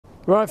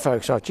Right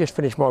folks, I've just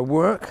finished my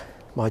work,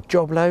 my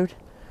job load,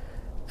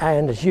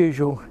 and as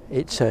usual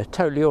it's a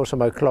totally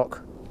awesome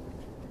o'clock.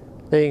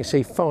 There you can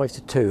see 5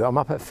 to 2. I'm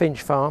up at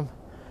Finch Farm.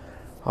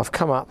 I've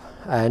come up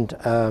and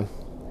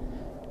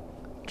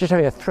just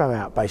having a throw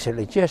out,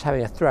 basically, just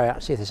having a throw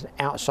out, see if there's an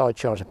outside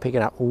chance of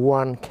picking up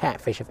one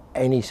catfish of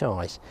any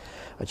size.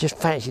 I just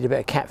fancied a bit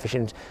of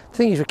catfishing. The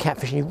thing is with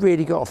catfishing, you've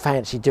really got to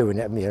fancy doing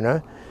it, you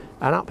know.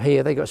 And up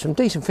here they got some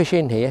decent fish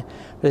in here,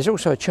 but there's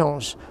also a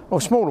chance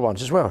of smaller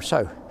ones as well.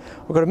 So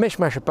I've got a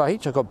mishmash of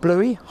baits. I've got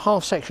bluey,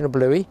 half section of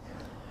bluey.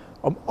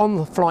 I'm on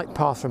the flight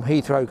path from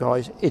Heathrow,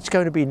 guys. It's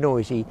going to be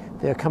noisy.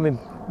 They're coming,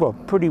 well,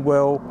 pretty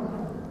well.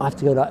 I have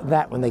to go like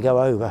that when they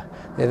go over.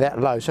 They're that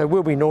low, so it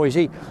will be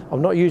noisy.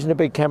 I'm not using a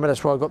big camera,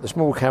 that's why I've got the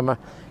small camera,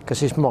 because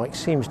this mic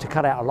seems to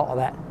cut out a lot of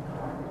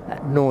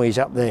that noise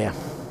up there.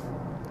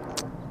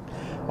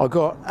 I've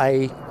got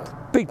a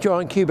big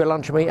giant cube of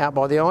luncheon meat out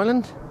by the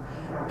island.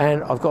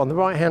 And I've got on the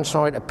right hand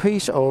side a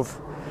piece of,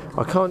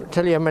 I can't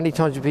tell you how many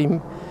times it's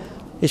been,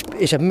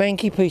 it's a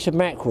manky piece of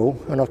mackerel,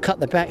 and I've cut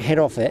the back head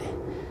off it.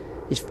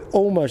 It's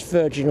almost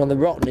virgin on the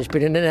rotten. It's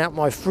been in and out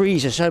my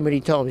freezer so many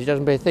times it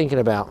doesn't bear thinking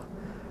about.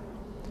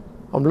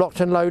 I'm locked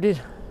and loaded,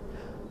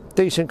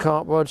 decent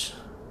carp rods.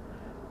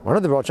 One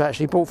of the rods I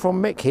actually bought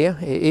from Mick here,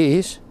 it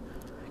is,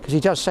 because he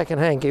does second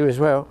hand gear as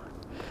well.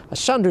 A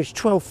Sundridge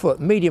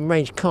 12-foot medium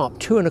range carp,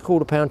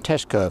 2¼ pound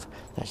test curve.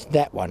 That's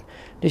that one.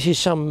 This is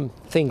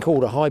something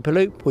called a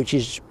hyperloop, which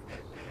is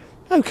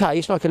okay.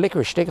 It's like a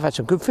licorice stick. I've had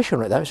some good fish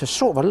on it though. It's a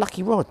sort of a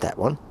lucky rod, that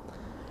one.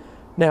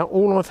 Now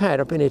all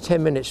I've been here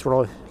 10 minutes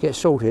when I get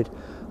sorted.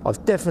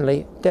 I've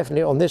definitely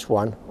on this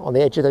one, on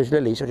the edge of those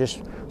lilies, I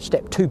just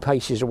stepped 2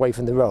 paces away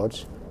from the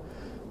rods.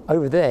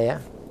 Over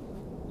there's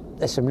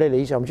some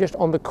lilies. I'm just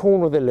on the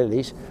corner of the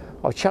lilies.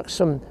 I've chucked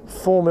some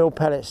 4mm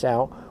pellets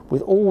out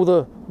with all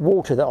the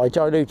water that I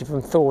diluted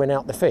from thawing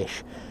out the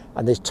fish,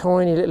 and there's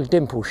tiny little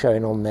dimples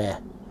showing on there.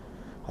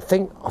 I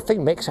think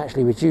Mick's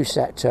actually reduced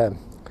that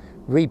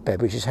reed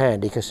bed, which is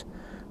handy, because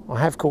I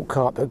have caught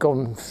carp that have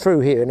gone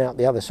through here and out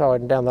the other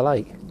side and down the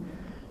lake.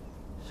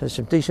 So there's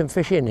some decent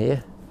fish in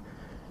here.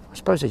 I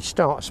suppose they'd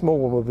start, a small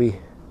one would be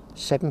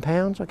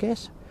 £7, I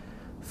guess.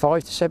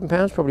 5 to 7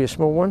 pounds, probably a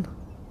small one.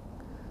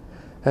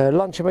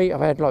 Luncheon meat,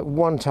 I've had like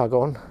 1 tug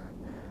on.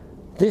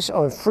 This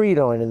I'm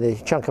freelining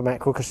the chunk of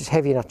mackerel because it's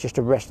heavy enough just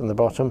to rest on the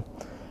bottom.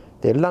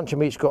 The luncheon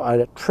meat's got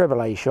a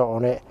treble A shot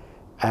on it,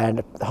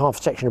 and a half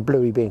section of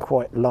bluey, being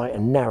quite light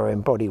and narrow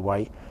in body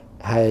weight,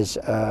 has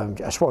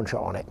a swan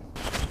shot on it.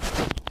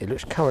 It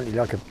looks currently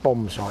like a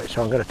bomb site,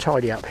 so I'm going to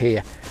tidy up here.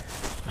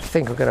 I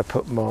think I'm going to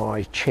put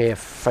my chair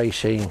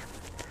facing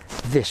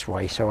this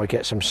way so I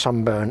get some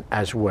sunburn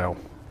as well.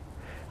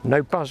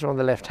 No buzzer on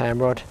the left hand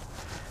rod.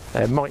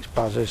 Mike's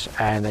buzzers,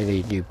 and they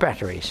need new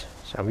batteries.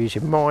 So I'm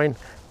using mine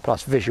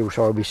plus visual,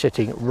 so I'll be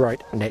sitting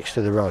right next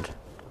to the rod.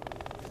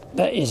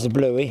 That is the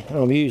bluey, and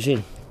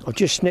I've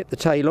just snipped the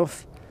tail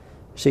off,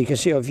 so you can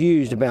see I've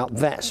used about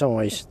that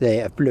size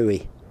there of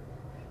bluey,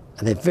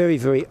 and they're very,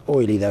 very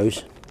oily,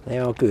 those. They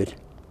are good.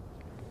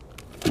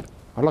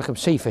 I like them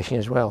sea fishing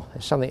as well.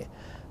 It's something,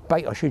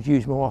 bait I should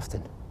use more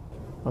often.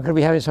 I'm going to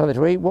be having something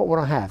to eat. What would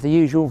I have? The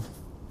usual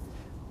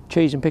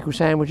cheese and pickle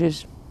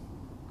sandwiches?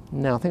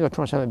 No, I think I'll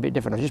try something a bit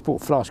different. I just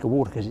bought a flask of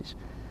water because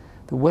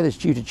the weather's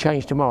due to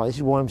change tomorrow. This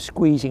is why I'm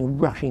squeezing,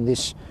 rushing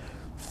this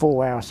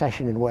 4-hour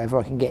session and whatever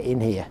I can get in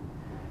here.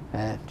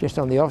 Just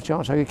on the off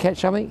chance I could catch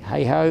something,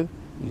 hey ho,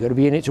 you've got to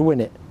be in it to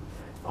win it.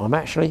 I'm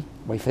actually,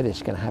 wait for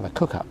this, going to have a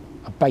cook up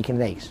of bacon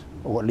and eggs,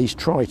 or at least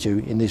try to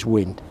in this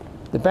wind.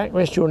 The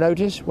backrest, you'll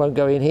notice, won't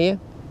go in here.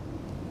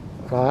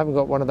 I haven't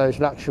got one of those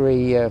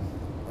luxury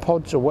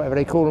pods or whatever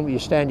they call them where you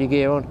stand your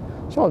gear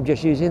on, so I'm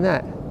just using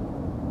that.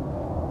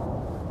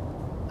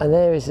 And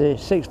there is the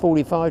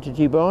 645 to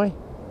Dubai.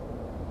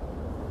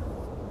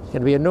 It's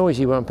going to be a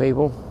noisy one,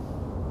 people.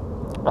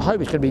 I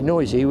hope it's going to be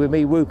noisy with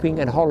me whooping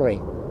and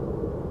hollering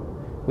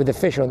with the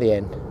fish on the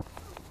end.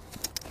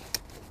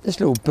 This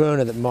little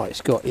burner that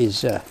Mike's got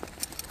is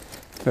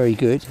very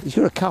good. He's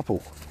got a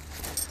couple,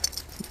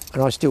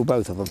 and I steal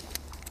both of them.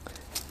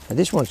 And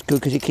this one's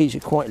good because it keeps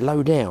it quite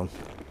low down,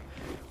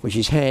 which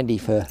is handy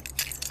for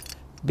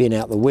being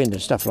out the wind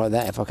and stuff like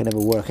that, if I can ever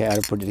work out how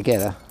to put it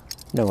together.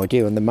 No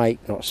idea on the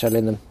make, not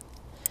selling them.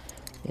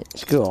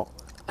 It's got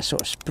a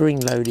sort of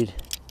spring-loaded,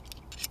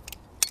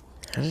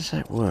 how does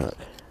that work?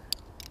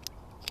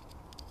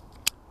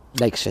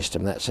 Leg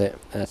system, that's it.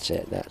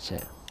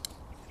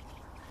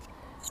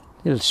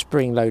 Little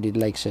spring-loaded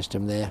leg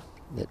system there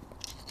that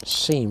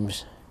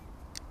seems,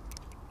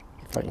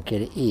 if I can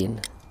get it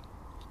in,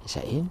 is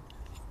that in?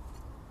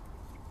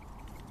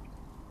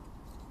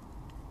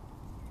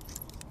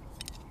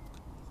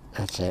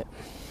 That's it.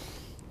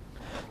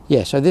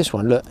 Yeah, so this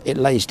one, look, it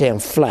lays down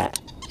flat.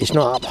 It's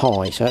not up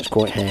high, so that's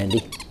quite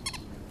handy.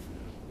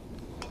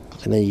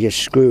 And then you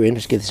just screw in,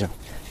 let's give this a...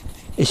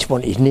 This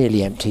one is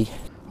nearly empty.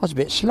 I was a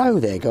bit slow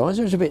there, guys,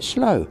 I was a bit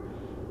slow.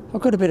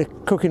 I've got a bit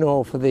of cooking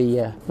oil for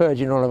the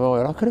virgin olive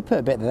oil. I could have put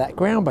a bit of that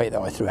ground bait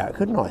that I threw out,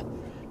 couldn't I?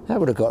 That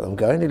would have got them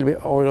going. A little bit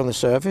of oil on the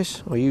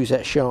surface. I'll use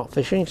that sharp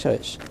fishing, so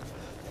it's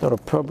not a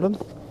problem.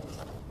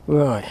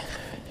 Right,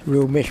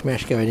 real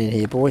mishmash going in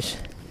here, boys.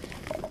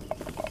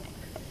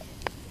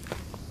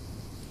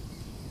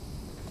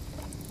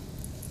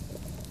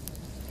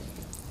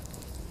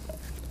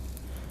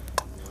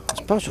 I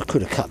suppose I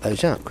could have cut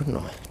those out, couldn't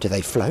I? Do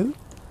they float?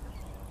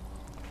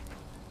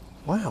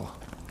 Wow.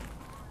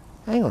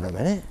 Hang on a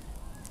minute.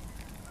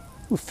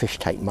 Will fish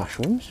take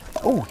mushrooms?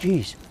 Oh,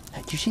 geez.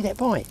 Did you see that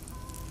bite?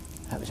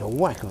 That was a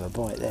whack of a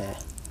bite there.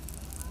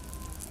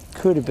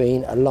 Could have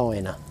been a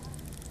liner.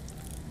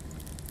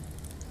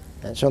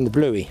 That's on the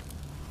bluey.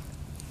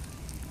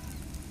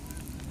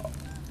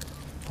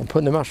 I'm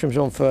putting the mushrooms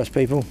on first,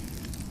 people.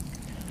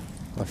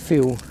 I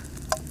feel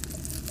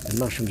the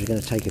mushrooms are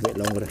going to take a bit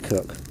longer to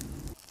cook.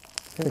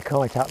 Look at the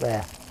kite up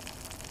there.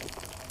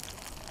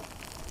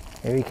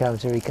 Here he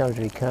comes, here he comes,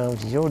 here he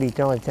comes. He's already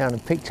dived down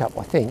and picked up,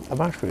 I think, a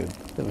mushroom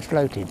that was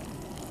floating.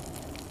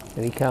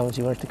 Here he comes,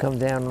 he wants to come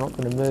down, I'm not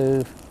going to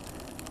move.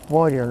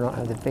 Why did I not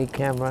have the big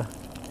camera?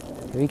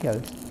 Here he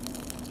goes.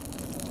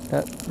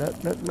 Look,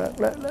 look, look, look,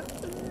 look, look.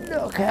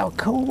 Look how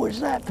cool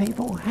was that,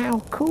 people? How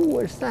cool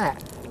was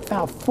that?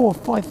 About 4 or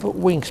 5 foot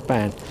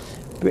wingspan.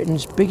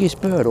 Britain's biggest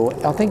bird, or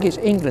I think it's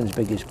England's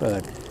biggest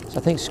bird. So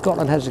I think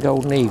Scotland has the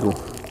golden eagle.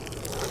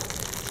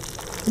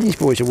 These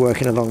boys are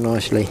working along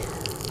nicely. I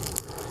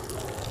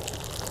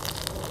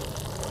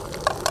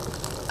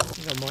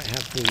might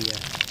have the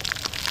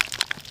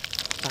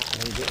fat a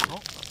little bit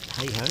hot.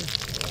 Hey ho,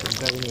 I'm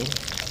going in.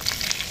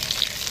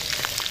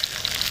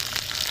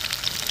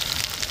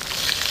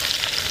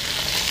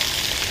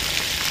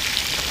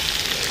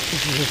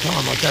 This is the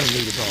time I don't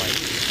need a bite.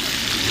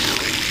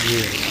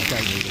 Really, I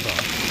don't need a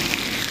bite.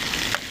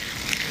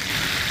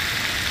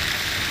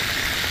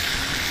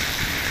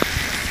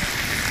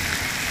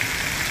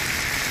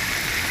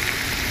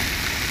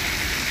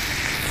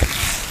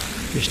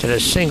 Just had a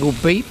single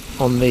beep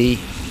on the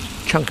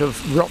chunk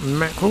of rotten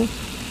mackerel.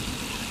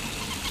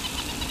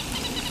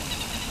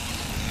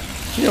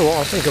 You know what,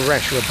 I think a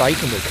rasher of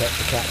bacon will catch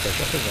the catfish.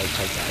 I think they'll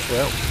take that as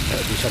well. That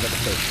would be something to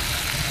fish.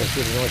 Let's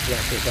give a nice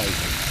rasher of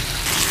bacon.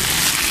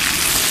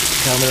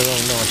 Coming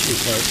along nicely,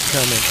 folks.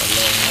 Coming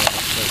along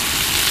nicely.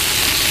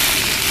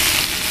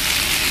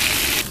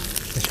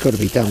 It's got to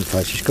be done,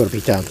 folks. It's got to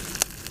be done.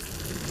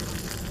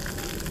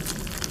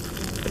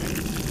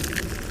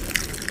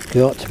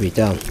 Got to be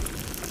done.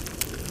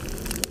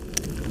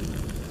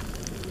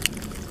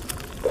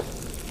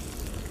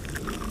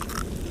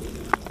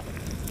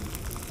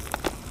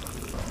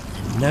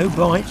 No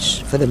bites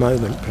for the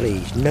moment,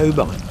 please. No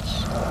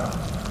bites.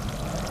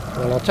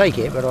 Well, I'll take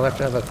it, but I'll have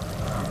to have a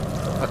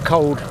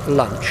cold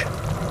lunch.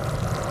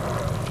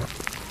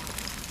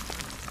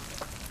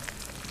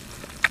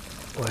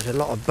 Well, there's a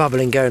lot of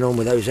bubbling going on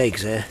with those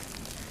eggs there.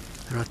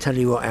 And I'll tell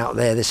you what, out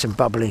there's some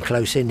bubbling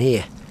close in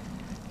here.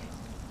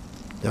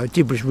 What I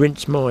did was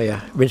rinse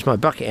my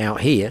bucket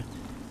out here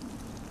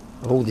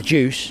of all the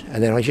juice,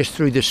 and then I just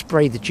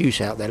sprayed the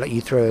juice out there like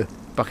you throw a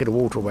bucket of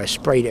water away,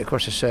 sprayed it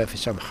across the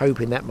surface. I'm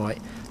hoping that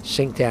might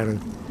sink down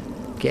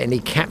and get any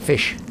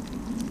catfish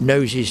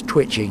noses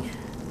twitching.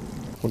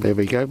 Well, there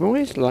we go,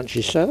 boys. Lunch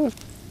is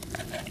served.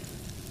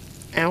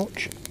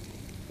 Ouch.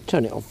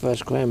 Turn it off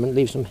first, Graeme, and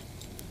leave some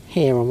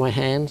hair on my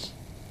hands.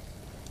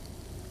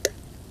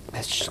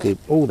 Let's scoop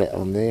all that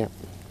on there.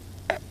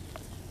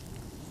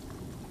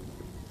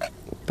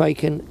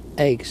 Bacon,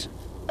 eggs,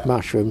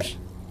 mushrooms.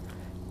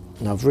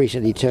 And I've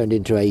recently turned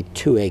into a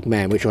 2-egg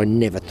man, which I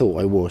never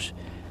thought I was.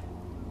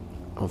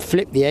 I've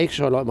flipped the eggs,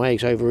 so I like my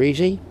eggs over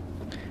easy.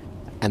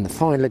 And the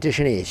final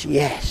addition is,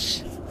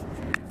 yes,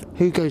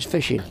 who goes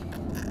fishing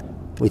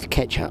with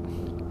ketchup?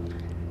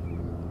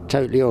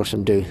 Totally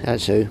awesome, dude.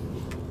 That's who.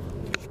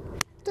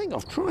 I think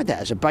I've tried that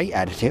as a bait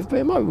additive, but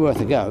it might be worth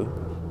a go.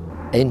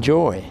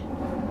 Enjoy.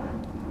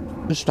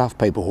 Good stuff,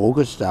 people, all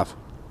good stuff.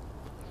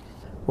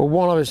 Well,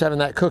 while I was having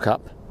that cook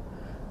up,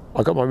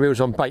 I got my reels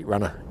on bait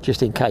runner,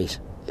 just in case.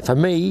 For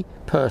me,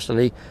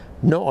 personally,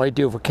 not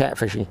ideal for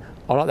catfishing.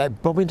 I like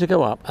that bobbing to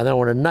go up, and then I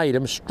want to nail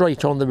them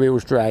straight on the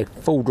reels drag,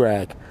 full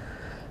drag.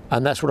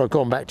 And that's what I've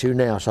gone back to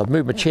now. So I've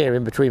moved my chair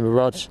in between my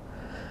rods,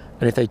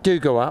 and if they do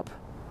go up,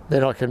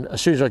 then I can,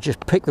 as soon as I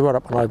just pick the rod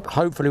up, and I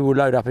hopefully will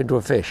load up into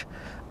a fish.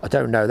 I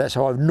don't know, that's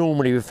how I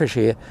normally would fish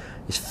here.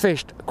 It's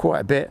fished quite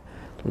a bit.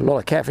 A lot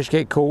of catfish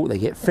get caught, they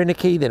get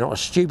finicky, they're not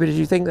as stupid as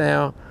you think they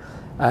are,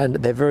 and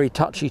they're very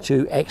touchy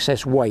to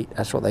excess weight.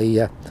 That's what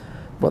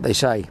they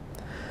say.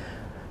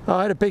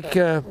 I had a big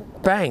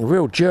bang,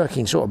 real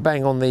jerking sort of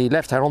bang on the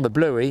left hand on the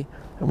bluey,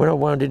 and when I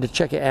wanted to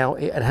check it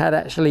out, it had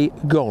actually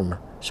gone.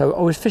 So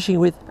I was fishing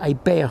with a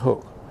bare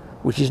hook,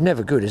 which is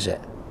never good, is it?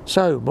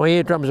 So my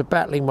eardrums are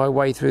battling my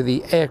way through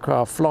the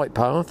aircraft flight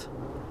path,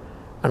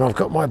 and I've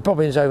got my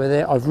bobbins over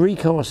there. I've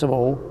recast them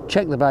all,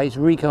 checked the baits,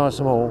 recast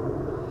them all,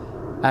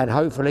 and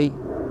hopefully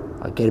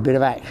I get a bit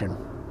of action.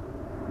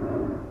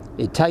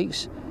 It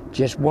takes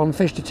just one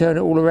fish to turn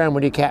it all around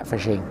when you're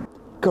catfishing.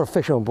 Got a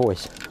fish on,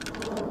 boys.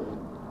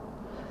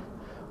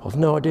 I've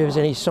no idea if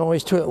there's any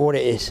size to it or what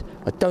it is.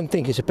 I don't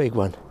think it's a big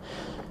one.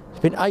 It's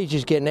been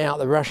ages getting out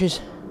the rushes.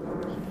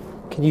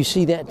 Can you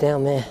see that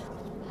down there?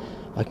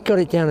 I got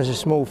it down as a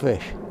small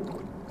fish.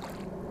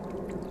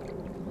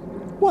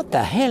 What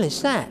the hell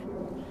is that?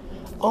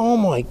 Oh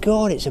my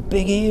God, it's a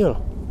big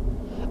eel.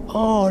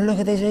 Oh, look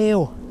at this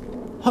eel.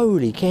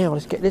 Holy cow,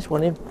 let's get this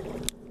one in.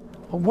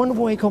 I wonder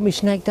why he got me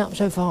snagged up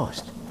so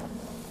fast.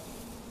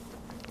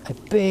 A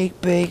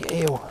big, big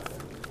eel.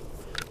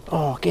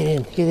 Oh, get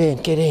in, get in,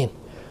 get in.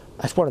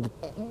 That's one of the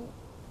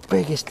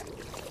biggest.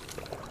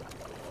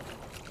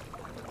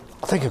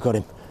 I think I got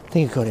him. I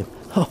think I got him.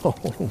 Oh,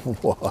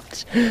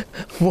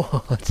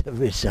 what a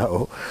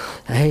result.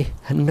 Hey,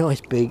 a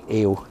nice big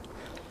eel.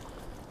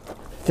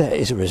 That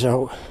is a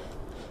result.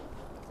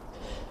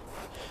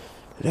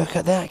 Look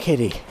at that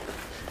kiddie.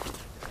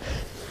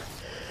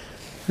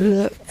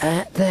 Look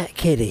at that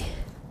kiddie.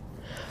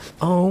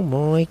 Oh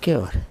my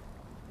God.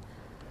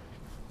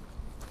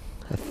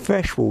 A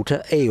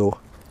freshwater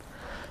eel.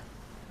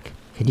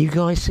 Can you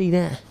guys see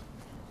that?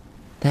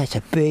 That's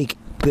a big,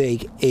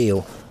 big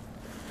eel.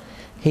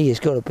 He has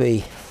got to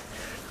be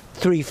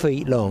 3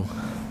 feet long.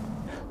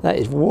 That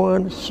is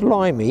one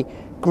slimy,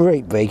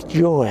 great big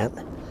giant.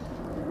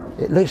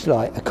 It looks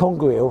like a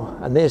conger eel,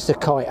 and there's the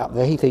kite up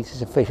there. He thinks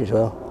it's a fish as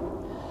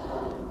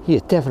well. He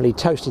has definitely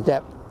toasted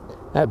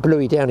that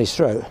bluey down his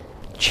throat.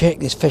 Check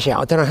this fish out.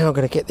 I don't know how I'm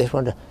going to get this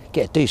one to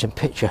get a decent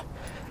picture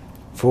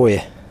for you.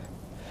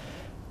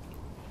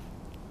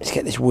 Let's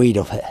get this weed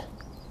off it.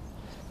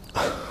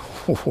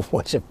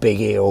 It's a big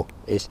eel.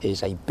 It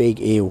is a big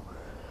eel.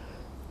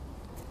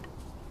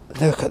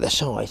 Look at the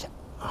size.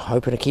 I'm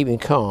hoping to keep him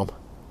calm.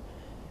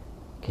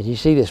 Can you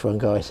see this one,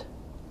 guys?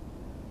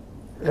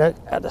 Look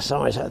at the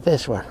size of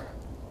this one.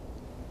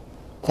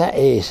 That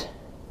is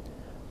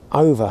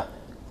over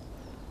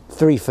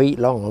 3 feet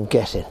long, I'm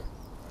guessing.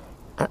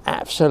 An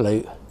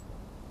absolute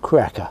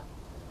cracker.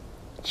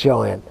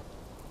 Giant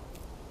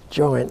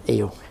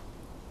eel.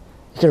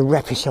 He's going to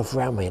wrap himself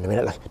around me in a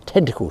minute like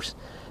tentacles.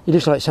 He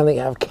looks like something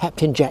out of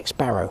Captain Jack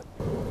Sparrow.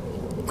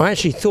 I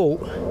actually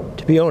thought,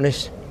 to be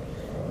honest,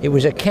 it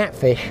was a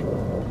catfish.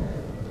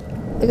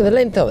 Look at the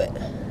length of it.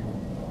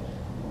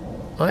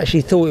 I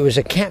actually thought it was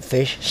a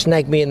catfish,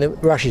 snagged me in the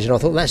rushes, and I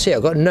thought, that's it,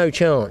 I've got no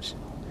chance.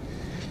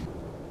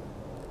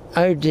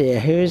 Oh dear,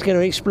 who's going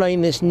to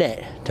explain this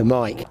net to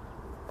Mike?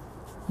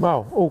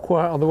 Well, all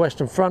quiet on the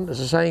Western Front, as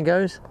the saying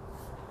goes.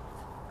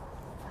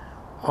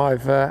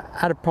 I've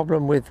had a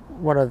problem with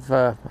one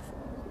of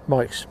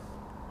Mike's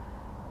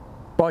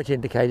bite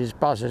indicators,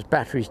 buzzers,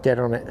 battery's dead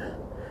on it.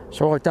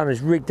 So what I've done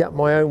is rigged up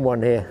my own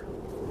one here.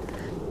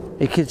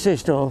 It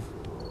consists of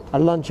a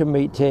luncheon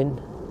meat tin,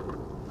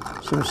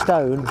 some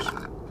stones,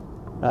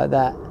 like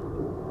that,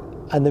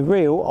 and the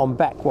reel on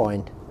back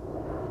wind.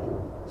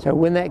 So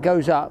when that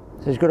goes up,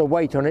 so it's got a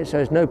weight on it, so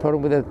there's no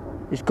problem with it.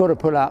 It's got to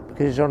pull up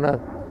because it's on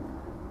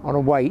a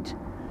weight.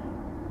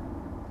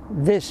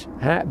 This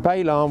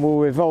bail arm will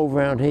revolve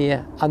around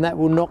here, and that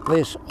will knock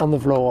this on the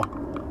floor.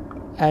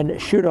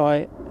 And should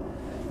I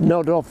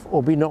nod off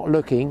or be not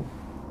looking,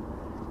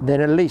 then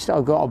at least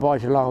I've got a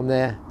bite alarm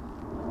there.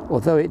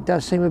 Although it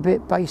does seem a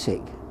bit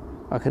basic,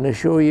 I can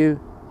assure you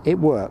it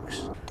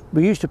works.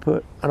 We used to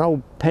put an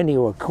old penny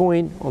or a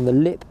coin on the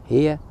lip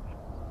here,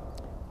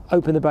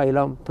 open the bail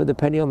arm, put the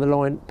penny on the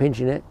line,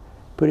 pinching it,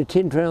 put a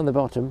tin tray on the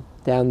bottom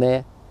down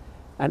there,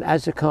 and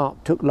as the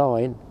carp took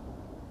line,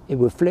 it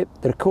would flip,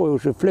 the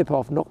coils would flip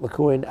off, knock the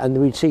coin, and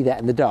we'd see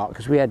that in the dark,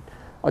 because we had,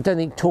 I don't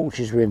think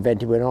torches were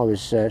invented when I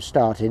was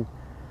starting,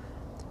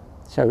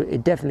 so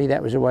that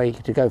was a way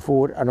to go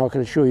forward, and I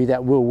can assure you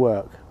that will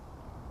work.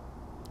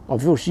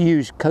 I've also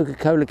used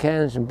Coca-Cola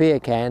cans and beer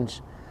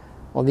cans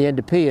on the end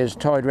of piers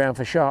tied around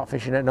for shark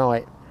fishing at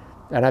night,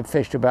 and I've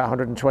fished about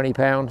 120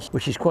 pounds,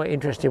 which is quite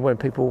interesting when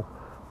people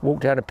walk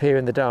down a pier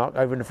in the dark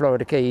over in the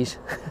Florida Keys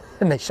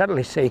and they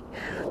suddenly see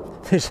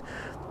this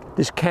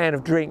can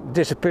of drink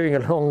disappearing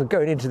along and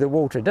going into the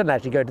water. It doesn't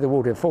actually go to the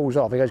water, it falls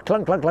off. It goes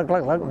clunk, clunk, clunk,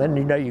 clunk, clunk, and then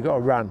you know you've got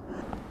to run.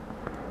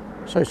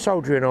 So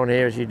soldiering on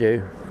here as you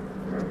do,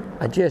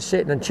 and just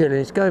sitting and chilling.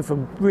 It's going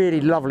from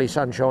really lovely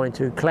sunshine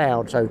to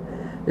cloud, so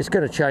it's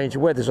going to change. The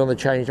weather's on the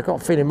change. I've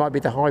got a feeling it might be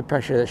the high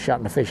pressure that's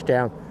shutting the fish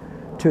down.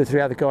 2 or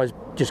 3 other guys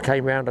just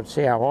came round to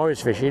see how I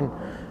was fishing,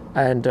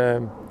 and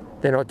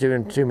they're not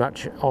doing too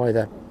much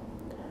either.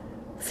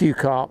 A few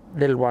carp,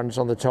 little ones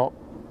on the top,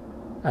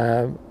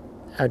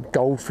 and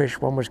goldfish.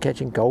 One was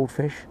catching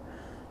goldfish,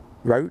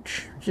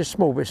 roach, just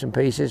small bits and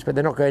pieces, but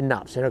they're not going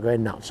nuts. They're not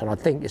going nuts, and I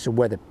think it's the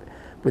weather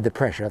with the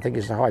pressure. I think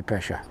it's the high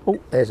pressure. Oh,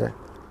 there's a.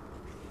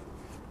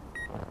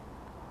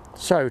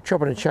 So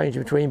chopping and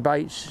changing between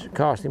baits,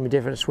 casting with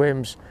different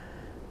swims,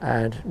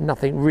 and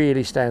nothing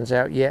really stands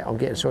out yet. I'm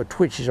getting sort of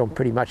twitches on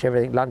pretty much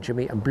everything, luncheon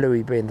meat and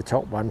bluey being the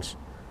top ones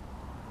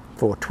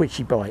for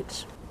twitchy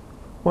bites.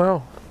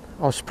 Well,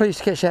 I was pleased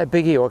to catch that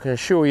big eel, I can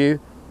assure you.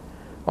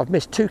 I've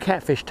missed 2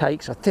 catfish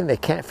takes. I think they're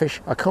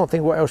catfish. I can't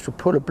think what else would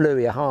pull a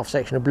bluey, a half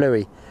section of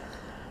bluey.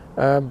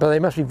 But they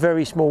must be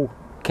very small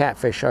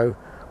catfish. So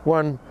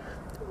one,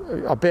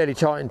 I barely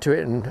tightened to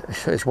it, and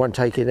there's one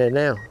taking there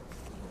now.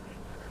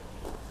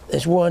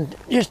 There's one,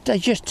 they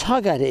just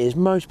tug at it. It's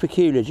most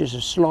peculiar, just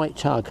a slight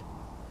tug,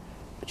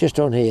 just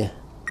on here.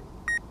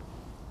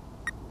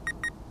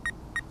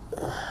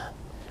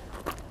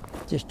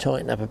 Just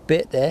tighten up a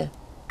bit there.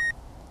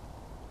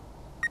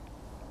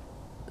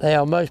 They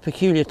are most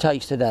peculiar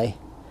takes today.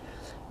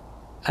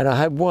 And I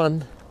had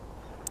one,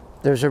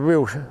 there was a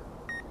real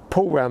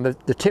pull round,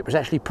 the tip was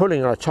actually pulling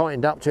and I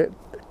tightened up to it.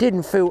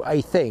 Didn't feel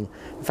a thing.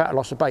 In fact, I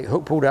lost the bait,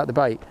 hook pulled out the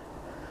bait.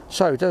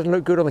 So it doesn't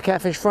look good on the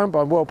catfish front, but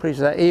I'm well pleased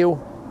with that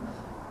eel.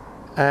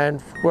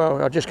 And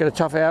well, I'm just going to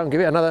tough it out and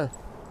give it another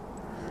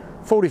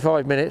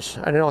 45 minutes,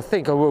 and then I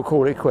think I will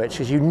call it quits,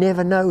 because you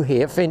never know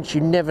here, Finch,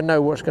 you never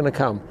know what's going to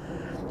come.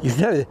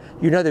 You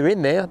know they're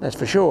in there, that's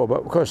for sure,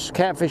 but because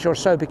catfish are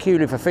so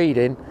peculiar for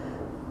feeding,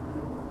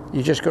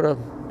 you just got to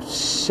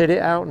sit it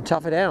out and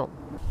tough it out.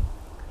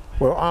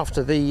 Well,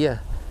 after the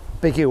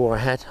big eel I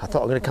had, I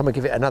thought I'm going to come and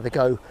give it another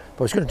go, but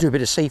I was going to do a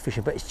bit of sea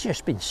fishing, but it's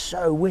just been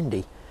so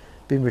windy,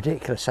 been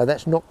ridiculous. So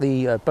that's not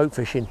the boat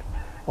fishing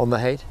on the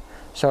head.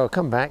 So I'll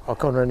come back, I've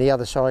gone on the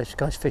other side, this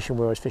guy's fishing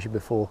where I was fishing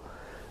before,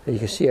 and you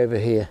can see over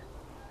here,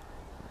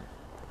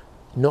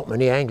 not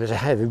many anglers. I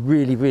had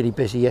really, really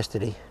busy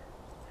yesterday,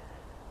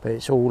 but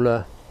it's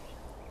all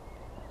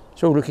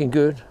looking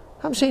good.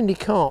 I haven't seen any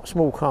carp,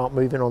 small carp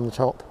moving on the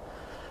top,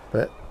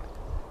 but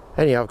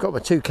anyhow, I've got my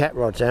 2 cat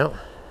rods out,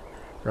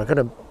 and I'm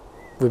going to,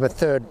 with my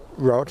 3rd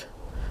rod,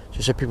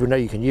 just so people know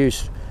you can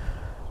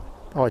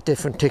buy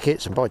different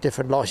tickets and buy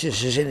different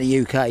licenses in the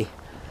UK.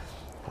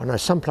 I know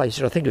some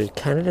places, I think it was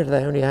Canada,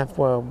 they only have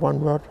 1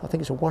 rod. I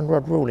think it's a 1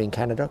 rod rule in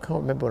Canada. I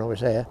can't remember when I was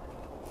there.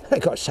 They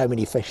got so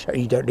many fish, so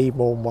you don't need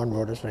more than 1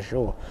 rod, that's for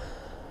sure.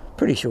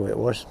 Pretty sure it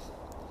was.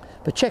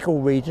 But check all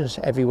regions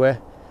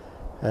everywhere,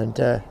 and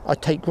I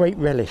take great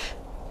relish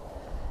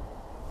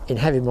in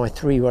having my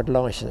 3 rod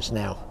licence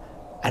now,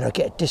 and I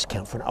get a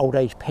discount for an old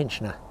age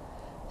pensioner,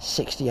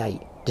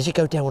 68. Does it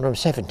go down when I'm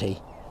 70?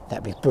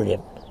 That'd be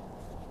brilliant.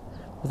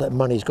 All that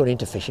money's gone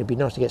into fishing, it'd be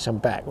nice to get some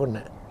back, wouldn't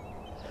it?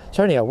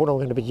 So anyhow, what I'm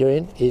going to be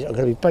doing is I'm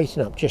going to be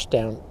baiting up just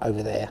down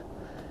over there.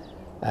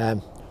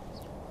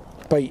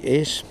 Bait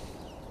is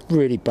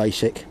really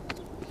basic,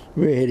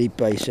 really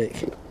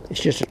basic. It's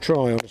just a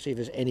try on to see if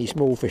there's any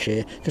small fish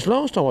here. Because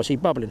last time I see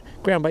bubbling,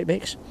 ground bait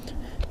mix,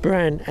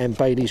 Bran and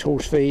Bailey's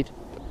horse feed,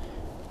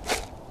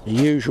 the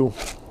usual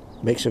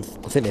mix of,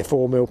 I think they're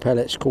 4mm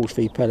pellets, coarse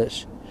feed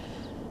pellets,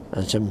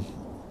 and some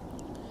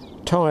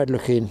tired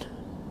looking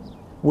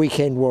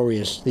Weekend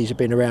Warriors. These have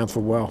been around for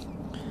a while.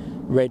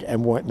 Red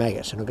and white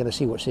maggots, and I'm going to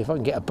see if I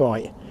can get a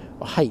bite.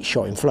 I hate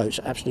shotting floats,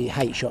 absolutely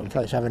hate shotting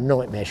floats. I have a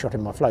nightmare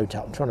shotting my float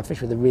up. I'm trying to fish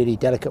with a really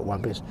delicate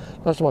one, because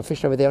last time I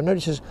fished over there I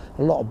noticed there's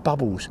a lot of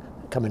bubbles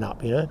coming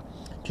up, you know,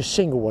 just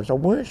single ones. I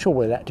weren't sure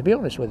whether that, to be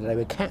honest, whether they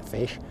were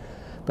catfish,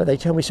 but they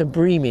tell me some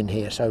bream in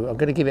here, so I'm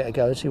going to give it a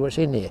go and see what's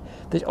in here.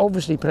 There's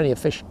obviously plenty of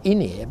fish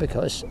in here,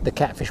 because the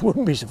catfish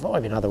wouldn't be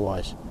surviving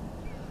otherwise.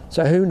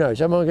 So who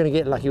knows, am I going to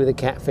get lucky with a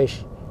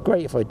catfish?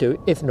 Great if I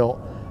do. If not,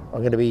 I'm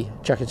going to be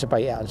chucking some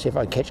bait out and see if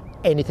I can catch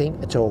anything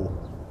at all.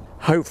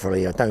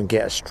 Hopefully I don't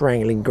get a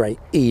strangling great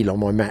eel on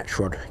my match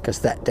rod, because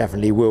that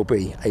definitely will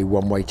be a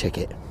one-way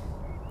ticket.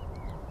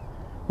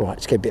 Right,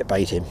 let's get a bit of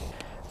bait in.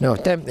 Now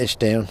I've damped this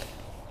down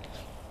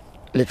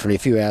literally a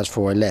few hours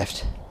before I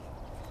left.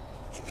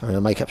 I'm going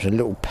to make up some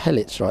little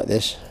pellets like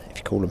this, if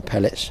you call them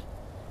pellets.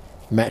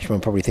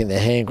 Matchmen probably think they're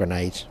hand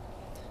grenades.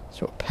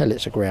 Sort of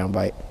pellets of ground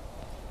bait.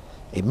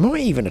 It might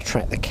even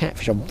attract the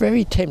catfish. I'm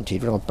very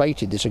tempted, when I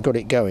baited this and got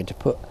it going, to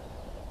put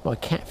my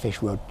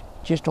catfish rod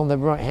just on the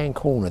right hand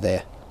corner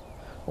there,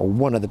 or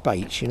one of the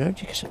baits, you know,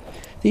 because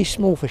these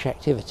small fish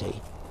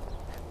activity,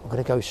 I'm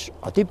going to go,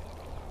 I did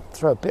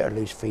throw a bit of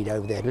loose feed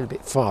over there a little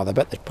bit farther,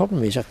 but the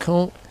problem is I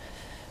can't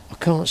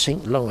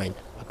sink line.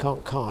 I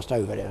can't cast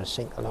over there and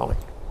sink the line.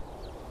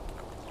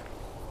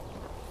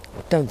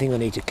 I don't think I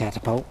need to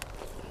catapult.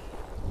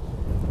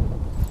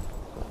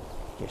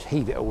 Just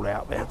heave it all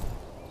out there.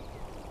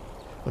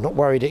 I'm not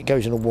worried it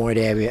goes in a wide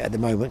area at the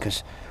moment,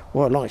 because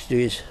what I'd like to do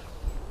is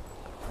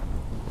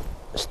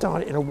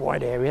start it in a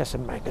wide area.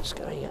 Some maggots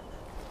going at.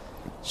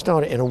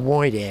 Start it in a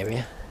wide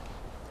area.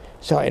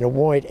 Start in a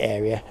wide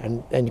area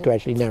and then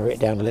gradually narrow it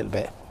down a little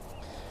bit.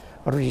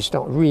 I'd really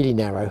start really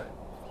narrow.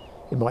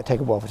 It might take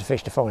a while for the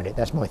fish to find it.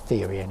 That's my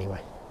theory anyway.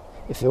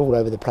 If they're all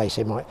over the place,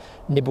 they might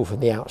nibble from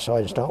the outside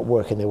and start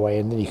working their way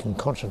in, then you can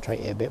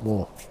concentrate it a bit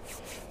more.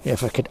 Yeah,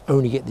 if I could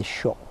only get this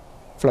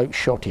float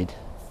shotted,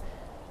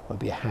 I'd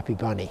be a happy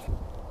bunny.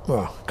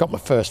 Well, got my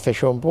first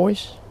fish on,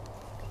 boys,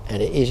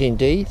 and it is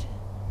indeed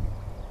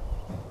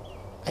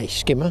a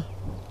skimmer.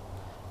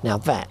 Now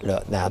that,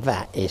 look, now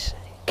that is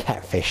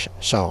catfish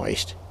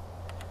sized.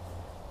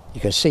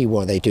 You can see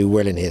why they do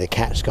well in here, the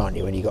cats, can't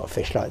you, when you've got a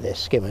fish like this,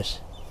 skimmers.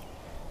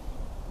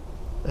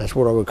 That's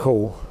what I would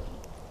call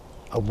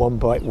a one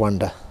bite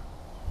wonder.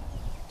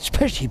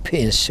 Especially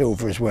being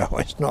silver as well.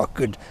 That's not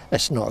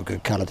a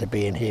good colour to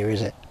be in here,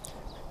 is it?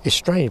 It's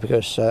strange,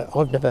 because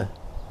I've never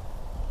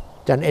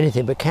done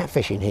anything but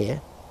catfish in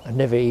here. I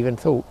never even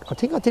thought. I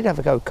think I did have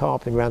a go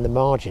carping around the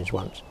margins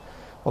once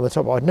on the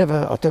top. I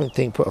don't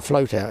think, put a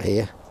float out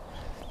here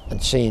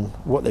and seen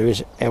what there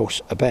is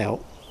else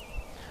about.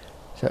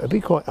 So it'd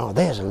be quite, oh,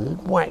 there's a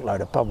whack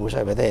load of bubbles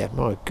over there.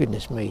 My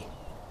goodness me.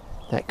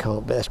 That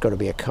can't, but that's got to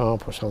be a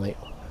carp or something.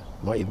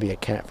 Might even be a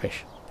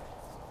catfish.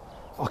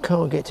 I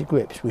can't get to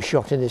grips with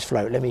shot in this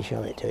float. Let me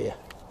show it to you.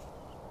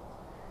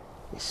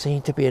 It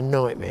seemed to be a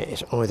nightmare.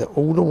 It's either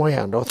all the way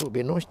under. I thought it would be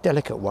a nice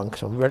delicate one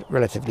because I'm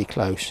relatively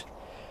close.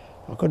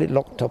 I've got it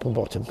locked top and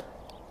bottom.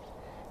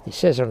 It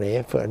says on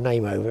here, put a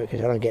name over it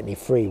because I don't get any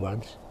free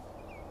ones.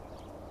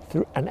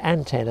 Through an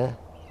antenna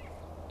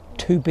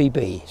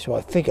 2BB, so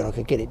I figured I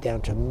could get it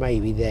down to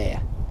maybe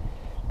there.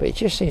 But it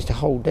just seems to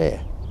hold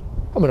there.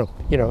 I mean,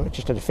 you know, I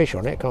just had a fish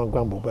on it, can't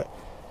grumble, but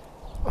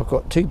I've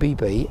got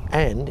 2BB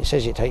and it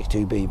says it takes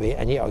 2BB,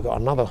 and yet I've got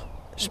another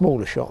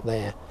smaller shot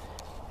there.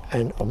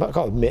 And I've got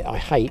to admit, I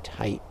hate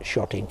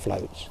shotting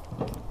floats.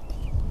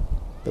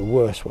 The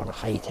worst one, I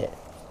hate it.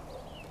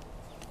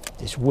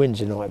 This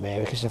wind's a nightmare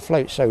because the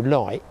float's so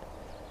light.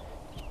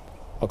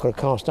 I've got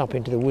to cast up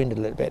into the wind a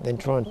little bit, then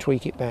try and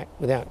tweak it back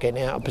without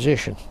getting out of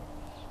position.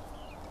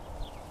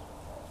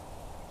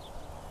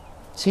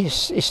 See,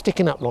 it's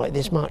sticking up like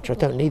this much. I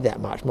don't need that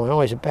much. My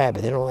eyes are bad,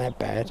 but they're not that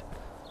bad.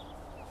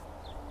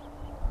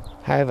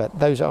 However,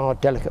 those are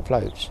delicate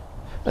floats.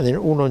 And then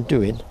all I'm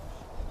doing,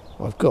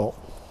 I've got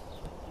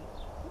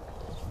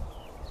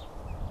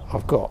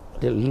a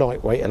little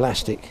lightweight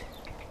elastic,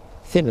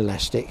 thin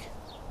elastic,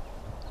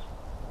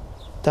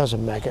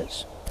 dozen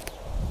maggots,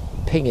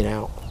 pinging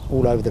out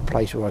all over the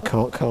place where I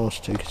can't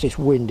cast to, because this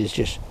wind is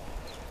just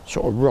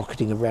sort of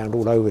rocketing around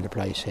all over the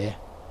place here.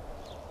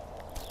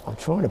 I'm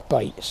trying to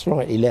bait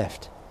slightly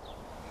left.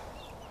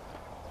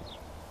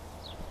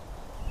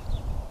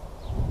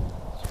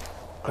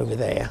 Over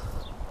there.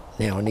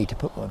 Now I need to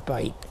put my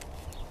bait.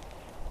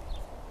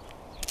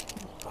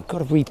 I've got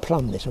to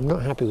replumb this. I'm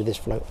not happy with this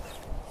float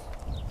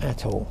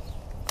at all.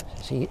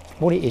 See,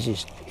 what it is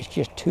it's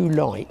just too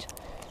light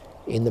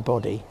in the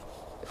body.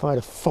 If I had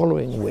a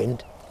following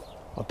wind,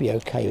 I'd be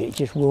okay, but it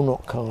just will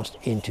not cast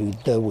into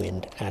the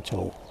wind at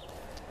all.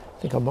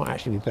 I think I might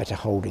actually be better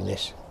holding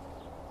this.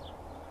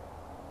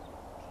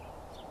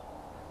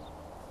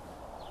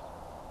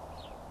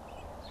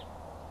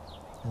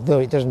 Though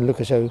it doesn't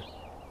look as though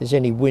there's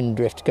any wind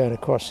drift going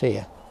across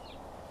here.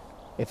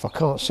 If I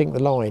can't sink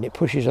the line, it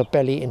pushes our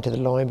belly into the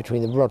line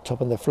between the rod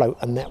top and the float,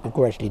 and that will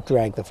gradually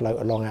drag the float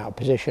along out of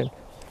position.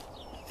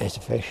 There's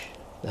the fish.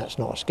 That's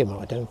not a skimmer,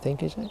 I don't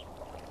think, is it?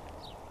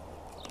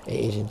 It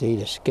is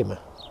indeed a skimmer.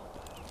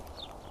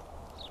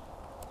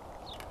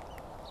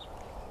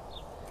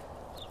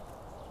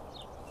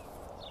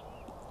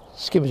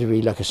 Skimmers are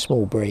really like a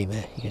small bream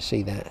there, you can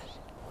see that.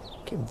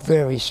 Getting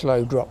very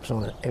slow drops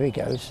on it. Here he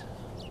goes.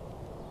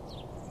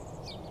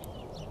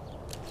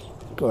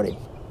 Got him.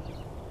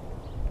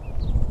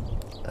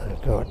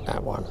 I've got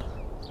that one.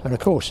 And of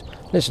course,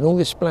 listen, all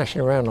this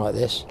splashing around like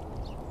this,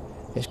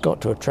 it's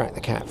got to attract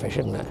the catfish,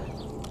 isn't it?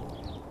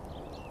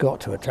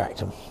 Got to attract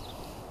them.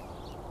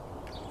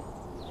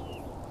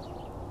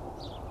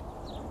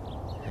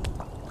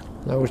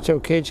 I always tell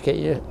kids, get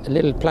you a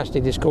little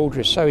plastic discorder.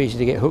 It's so easy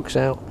to get hooks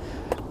out.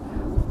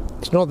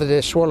 It's not that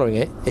they're swallowing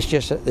it, it's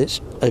just that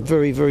it's a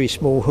very, very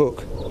small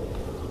hook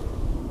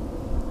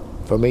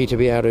for me to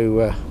be able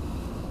to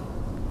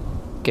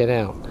get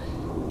out.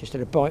 Just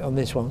had a bite on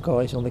this one,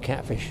 guys, on the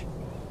catfish.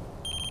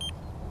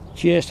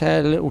 Just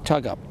had a little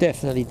tug up.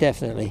 Definitely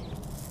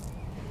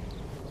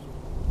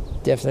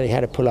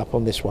had a pull up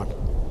on this one.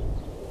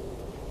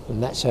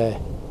 And that's a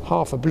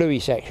half a bluey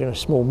section, a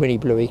small mini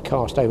bluey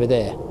cast over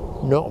there.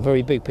 Not a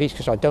very big piece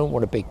because I don't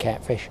want a big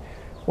catfish.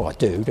 Well, I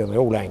do, don't we?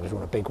 All anglers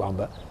want a big one,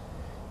 but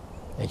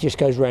it just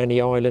goes around the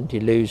island, you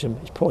lose them,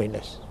 it's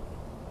pointless.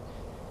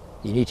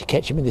 You need to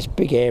catch them in this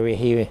big area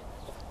here,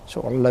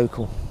 sort of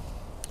local.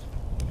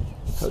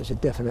 So it's a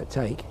definite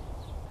take.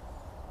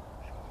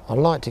 I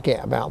like to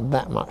get about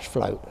that much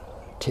float,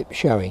 tip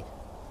showing.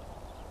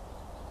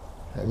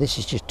 This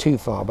is just too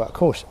far, but of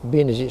course,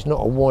 being as it's not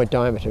a wide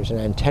diameter, it's an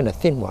antenna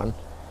thin one,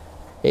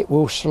 it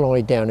will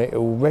slide down, it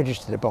will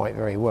register the bite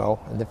very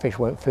well, and the fish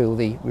won't feel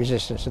the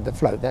resistance of the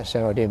float. That's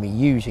the idea of me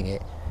using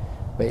it,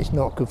 but it's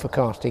not good for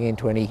casting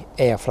into any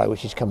airflow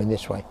which is coming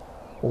this way,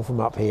 or from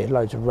up here.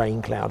 Loads of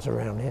rain clouds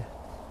around here.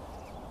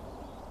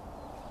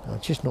 I'm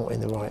just not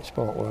in the right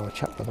spot where I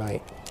chuck the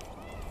bait.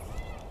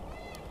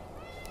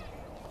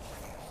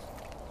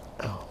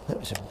 Oh, that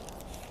was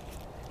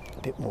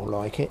a bit more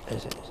like it.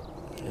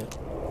 Yeah.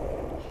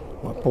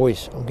 Well,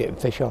 boys, I'm getting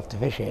fish after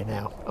fish here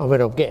now. I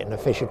mean, I'm getting a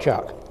fisher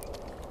chuck.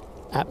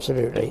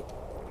 Absolutely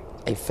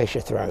a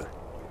fisher throw.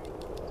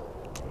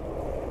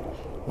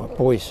 Well,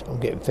 boys, I'm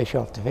getting fish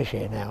after fish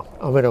here now.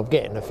 I mean, I'm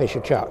getting a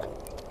fisher chuck.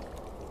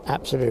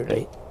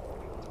 Absolutely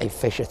a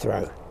fisher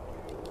throw.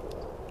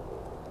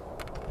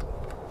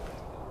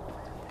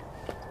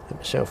 Get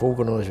myself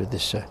organised with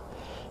this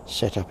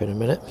setup in a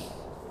minute.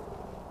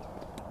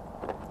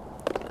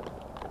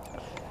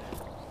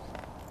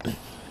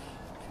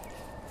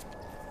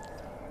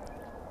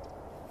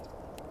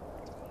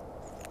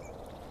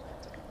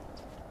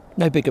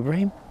 No bigger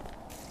bream,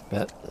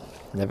 but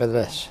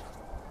nevertheless,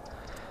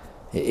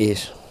 it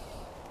is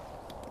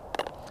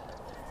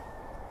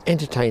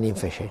entertaining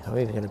fishing. I'm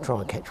even going to try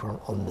and catch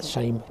one on the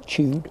same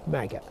chewed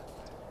maggot.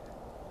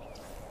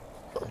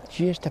 I'm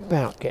just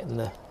about getting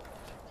the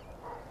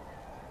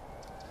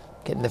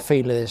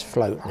feel of this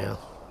float now.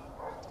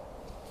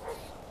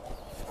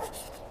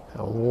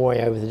 I'm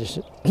way over the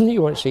distance.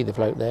 You won't see the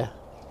float there.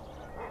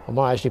 I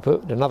might actually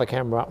put another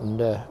camera up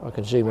and I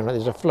can zoom in.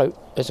 There's a float,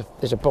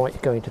 there's a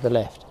bite going to the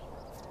left.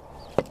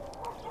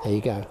 There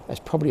you go. That's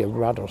probably a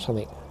rudd or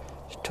something.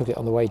 Just took it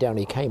on the way down,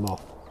 he came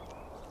off.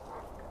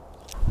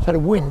 So the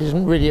wind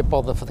isn't really a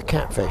bother for the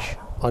catfish,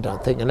 I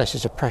don't think, unless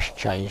it's a pressure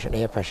change, an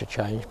air pressure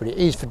change, but it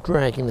is for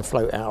dragging the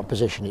float out of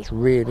position. It's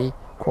really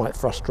quite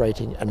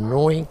frustrating and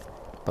annoying,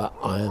 but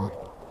I am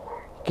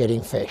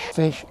getting fish.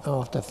 Fish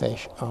after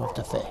fish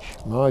after fish.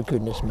 My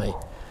goodness me.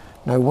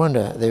 No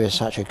wonder there is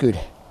such a good,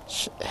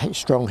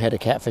 strong head of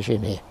catfish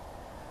in here.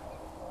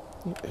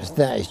 Because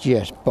that is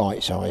just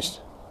bite-sized.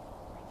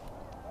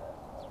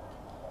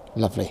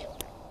 Lovely.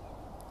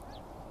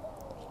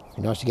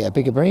 Nice to get a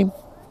bigger bream.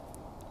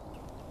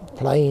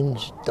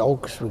 Planes,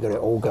 dogs, we've got it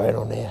all going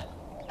on here.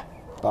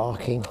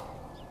 Barking.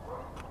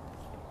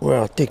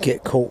 Well, I did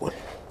get caught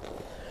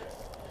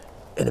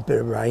in a bit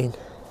of rain,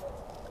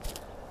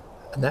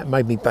 and that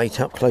made me bait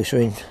up closer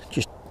in,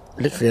 just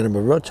literally under my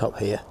rod top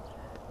here.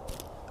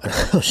 And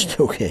I'm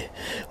still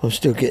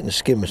getting the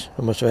skimmers.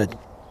 I must have had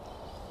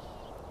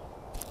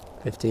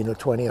 15 or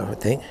 20, I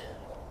think.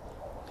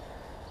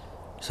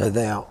 So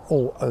they are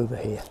all over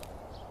here.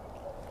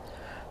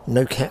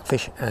 No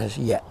catfish as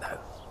yet, though.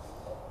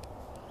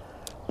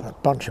 A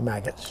bunch of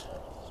maggots.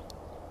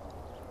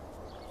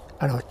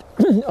 And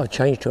I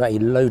changed to a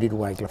loaded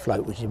waggler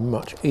float, which is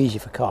much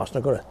easier for casting.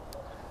 I've got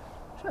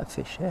a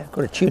fish there. I've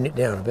got to tune it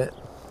down a bit.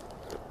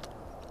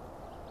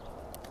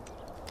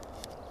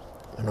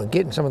 And I'm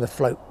getting some of the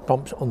float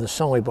bumps on the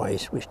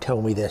sideways, which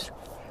tell me there's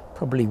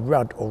probably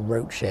rudd or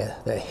roach there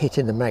that are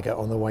hitting the maggot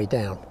on the way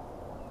down.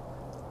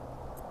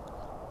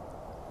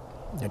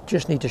 I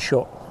just need to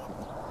short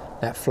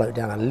that float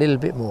down a little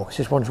bit more, because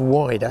this one's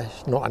wider.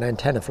 It's not an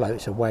antenna float,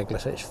 it's a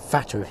waggler, so it's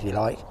fatter if you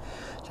like.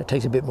 So it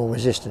takes a bit more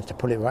resistance to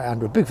pull it right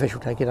under. A big fish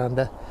will take it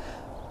under,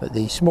 but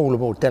the smaller,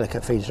 more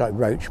delicate feeders like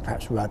roach,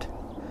 perhaps rudd,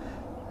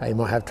 you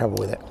might have trouble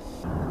with it.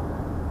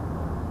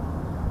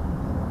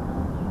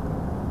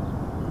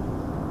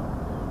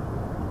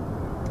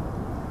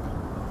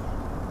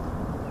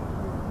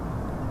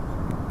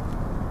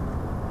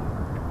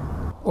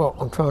 Well,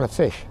 I'm trying to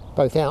fish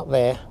both out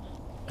there,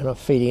 and I'm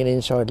feeding an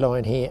inside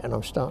line here, and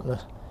I'm starting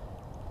to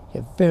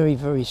get very,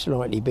 very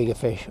slightly bigger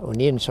fish on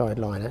the inside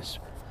line. That's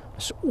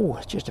oh,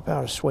 it's just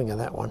about a swinger,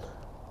 that one.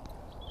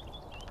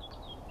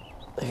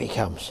 There he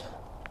comes.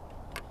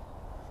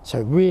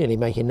 So really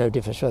making no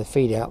difference whether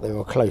feed out there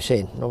or close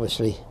in. And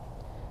obviously,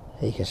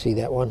 you can see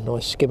that one,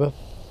 nice skimmer.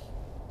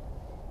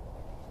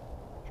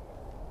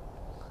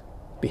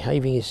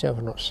 Behaving himself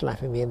and not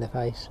slapping me in the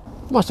face.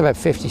 Must have had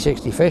 50,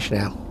 60 fish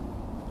now.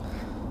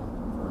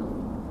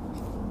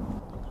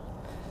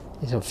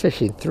 I'm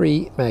fishing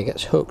 3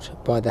 maggots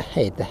hooked by the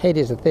head. The head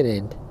is the thin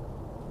end.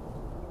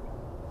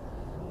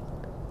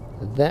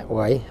 That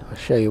way, I'll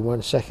show you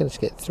 1 second. Let's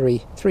get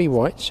three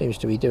whites, seems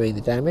to be doing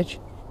the damage.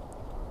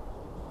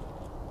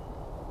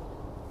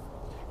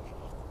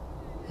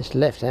 This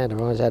left hand of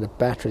mine's had a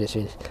battery.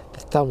 The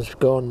thumb's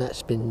gone,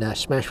 that's been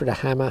smashed with a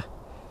hammer.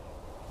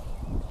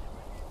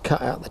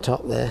 Cut out the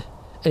top there.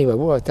 Anyway,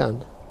 what I've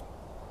done,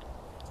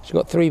 it's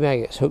got 3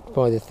 maggots hooked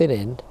by the thin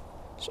end.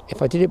 So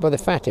if I did it by the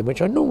fat end,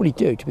 which I normally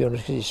do, to be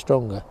honest, because it's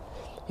stronger,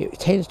 it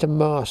tends to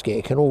mask it.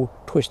 It can all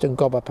twist and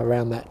gob up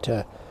around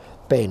that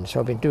bend. So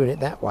I've been doing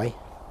it that way,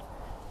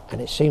 and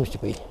it seems to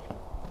be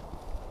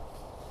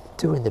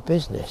doing the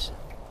business.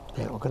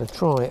 Now I'm going to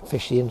try and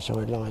fish the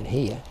inside line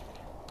here,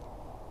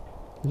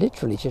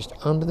 literally just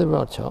under the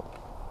rod top.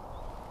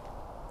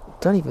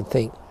 Don't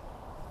think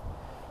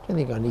I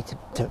need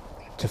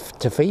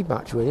to feed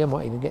much, really. I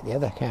might even get the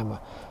other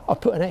camera. I'll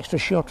put an extra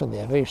shot on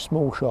there, a very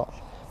small shot,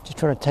 just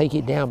trying to take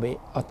it down, but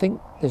I think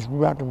there's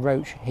rudd and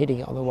roach hitting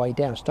it on the way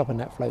down, stopping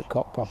that float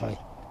cock properly.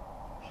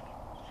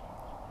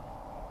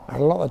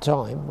 And a lot of the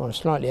time, when I'm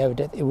slightly over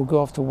depth, it will go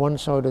off to one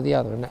side or the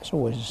other, and that's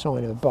always a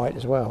sign of a bite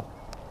as well.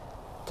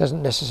 It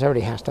doesn't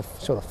necessarily have to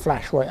sort of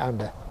flash right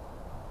under.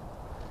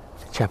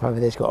 The chap over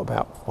there's got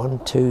about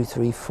 1, 2,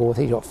 3, 4,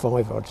 he's got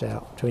 5 rods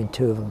out, between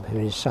 2 of them, who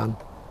is his son.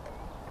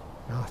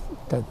 And I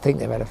don't think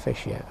they've had a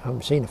fish yet. I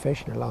haven't seen a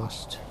fish in the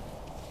last,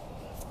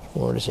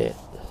 what is it,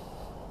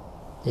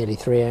 nearly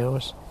 3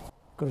 hours.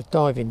 Got a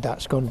diving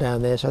duck's gone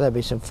down there, so there'll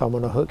be some fun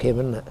when I hook him,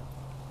 isn't it?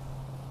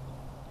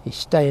 He's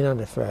staying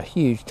under for a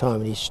huge time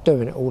and he's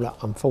stirring it all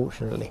up,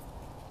 unfortunately.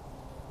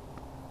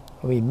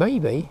 I mean,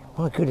 maybe,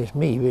 my goodness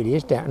me, he really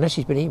is down, unless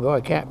he's been eaten by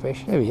a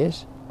catfish. There he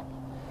is.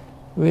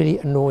 Really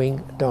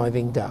annoying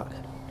diving duck,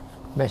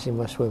 messing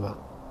my swim up.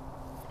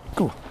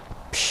 Go.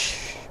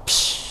 Psh,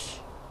 psh.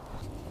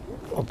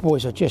 Oh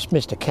boys, I just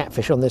missed a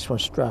catfish on this one.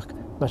 Struck,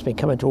 must have been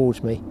coming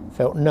towards me,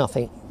 felt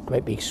nothing.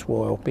 Great big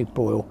swirl, big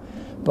boil,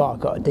 but I've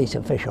got a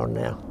decent fish on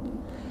now.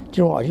 Do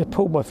you know what, I just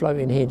pulled my float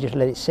in here and just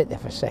let it sit there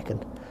for a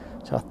second.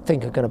 So I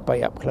think I'm going to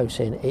bait up close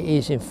in. It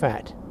is in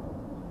fact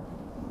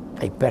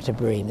a better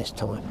bream this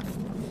time.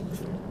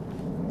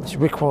 This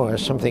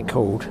requires something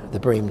called the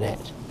bream net.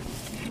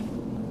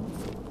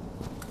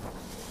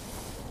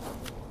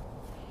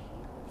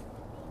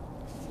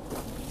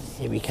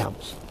 Here he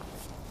comes.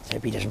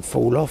 Hope he doesn't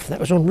fall off. That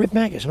was on red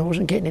maggots, and I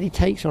wasn't getting any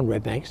takes on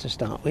red maggots to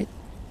start with.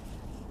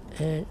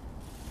 And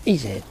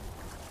he's in.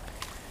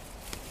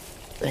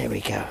 There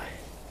we go.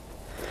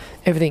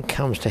 Everything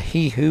comes to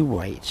he who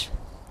waits.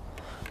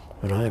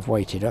 And I have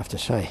waited, I have to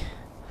say.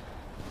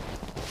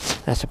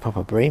 That's a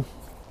proper bream.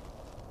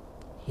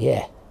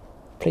 Yeah,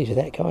 pleased with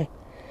that guy.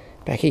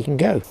 Back he can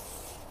go.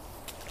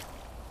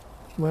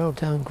 Well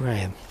done,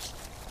 Graeme.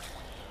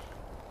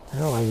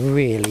 Oh, I'm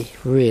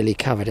really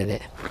covered in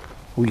it.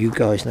 Well, you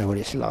guys know what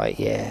it's like.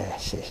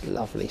 Yes, it's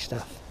lovely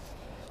stuff.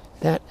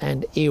 That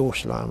and eel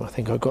slime. I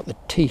think I got the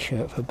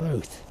t-shirt for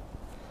both.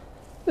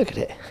 Look at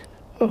it.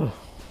 Oh.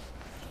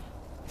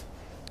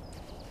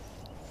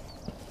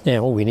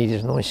 Now all we need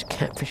is a nice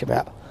catfish,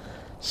 about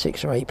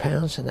 6 or 8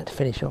 pounds, and that to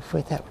finish off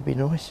with. That would be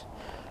nice.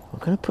 I'm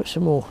going to put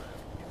some more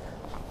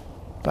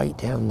bait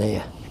down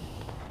there,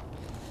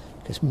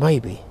 because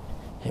maybe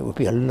it would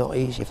be a lot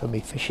easier for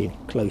me fishing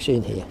close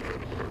in here,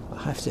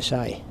 I have to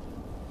say.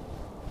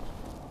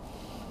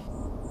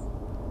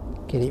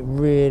 Get it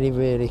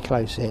really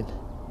close in,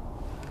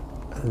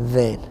 and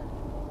then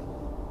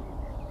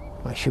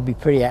I should be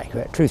pretty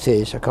accurate. Truth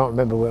is, I can't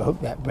remember where I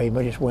hooked that bream.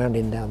 I just wound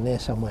in down there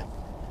somewhere.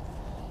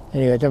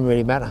 Anyway, it doesn't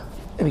really matter.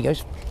 There he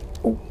goes.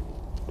 Ooh.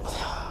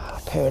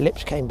 A pair of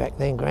lips came back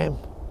then, Graeme.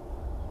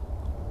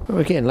 Well,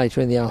 we're getting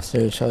later in the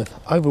afternoon, so I've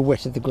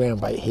over-wetted the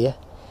ground bait here,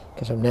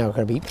 because I'm now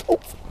going to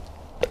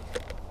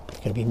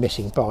be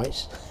missing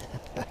bites.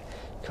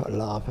 Got to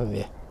laugh, haven't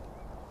you?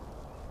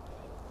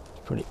 Let's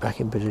put it back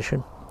in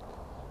position.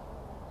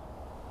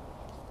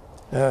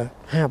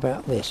 How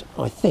about this?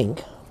 I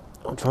think,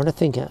 I'm trying to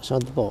think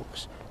outside the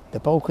box. The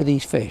bulk of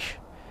these fish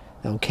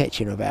that I'm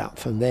catching about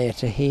from there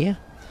to here.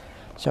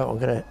 So I'm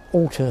going to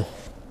alter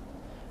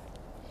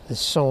the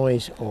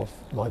size of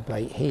my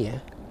bait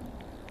here,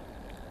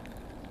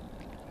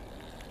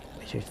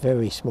 which is a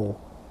very small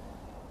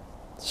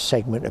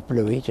segment of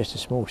bluey, just a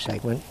small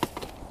segment.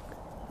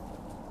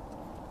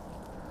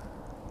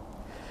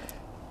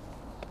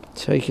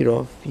 Take it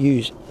off,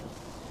 use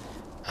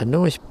a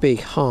nice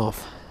big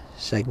half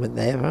segment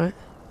there, right?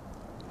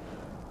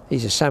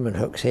 These are salmon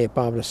hooks here,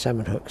 barbless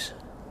salmon hooks.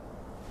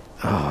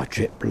 Ah,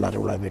 drip blood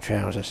all over my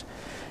trousers.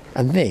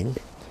 And then,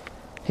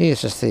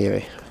 here's the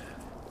theory.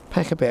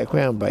 Pack a bit of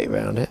ground bait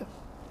around it,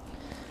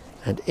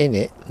 and in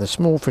it, the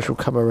small fish will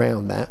come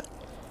around that,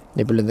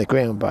 nibbling the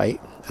ground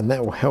bait, and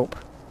that will help,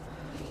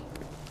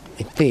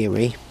 in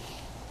theory,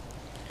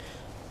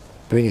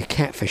 bring a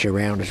catfish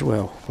around as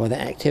well by that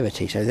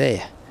activity. So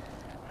there.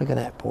 Look at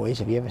that, boys.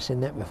 Have you ever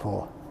seen that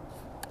before?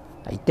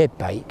 A dead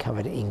bait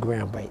covered in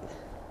ground bait.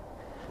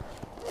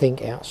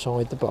 Think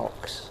outside the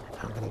box.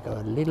 I'm going to go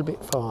a little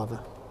bit farther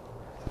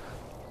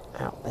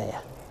out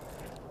there.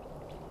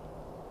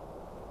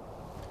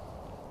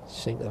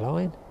 Sink the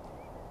line.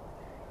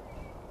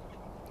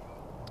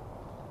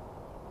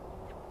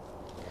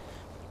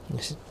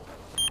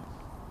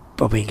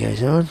 Bobbing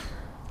goes on.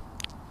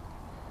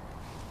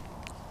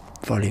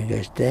 Volume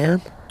goes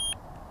down.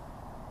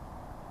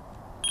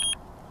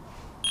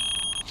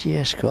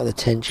 Just got the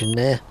tension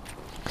there.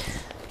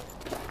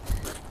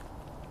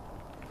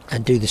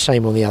 And do the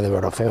same on the other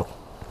rod, I feel.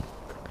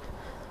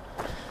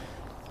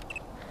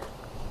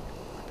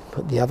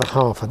 Put the other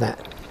half of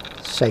that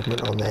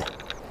segment on there.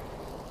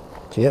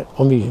 See that?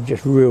 I'm using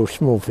just real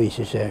small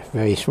pieces there,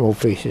 very small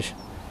pieces.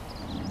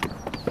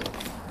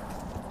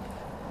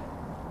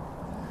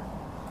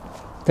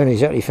 Don't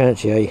exactly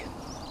fancy a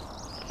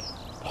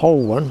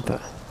whole one,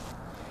 but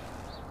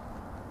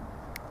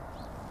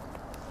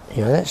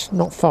you know, that's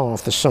not far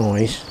off the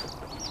size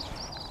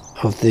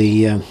of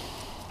the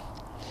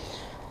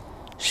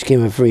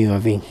skim of bream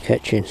I've been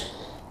catching.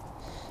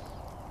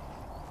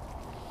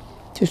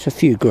 Just a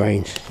few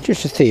grains,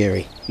 just a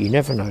theory, you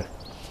never know.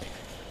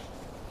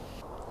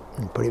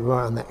 And put it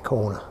right on that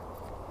corner,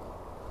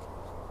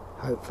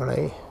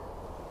 hopefully.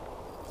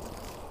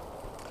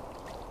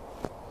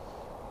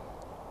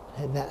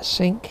 Let that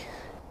sink.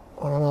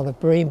 On another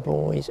bream,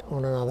 boys,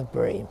 on another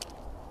bream.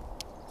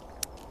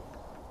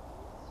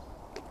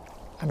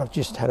 And I've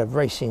just had a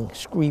racing,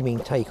 screaming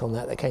take on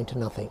that came to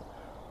nothing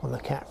on the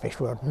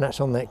catfish rod, and that's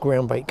on that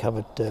ground bait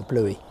covered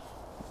bluey.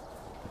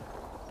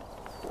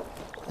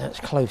 That's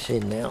close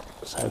in now,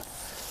 so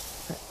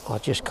I'll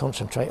just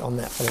concentrate on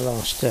that for the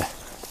last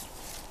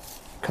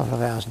couple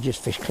of hours and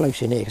just fish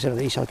close in here, because at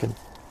least I can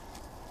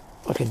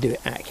do it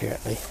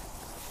accurately.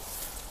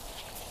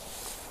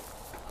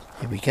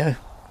 Here we go.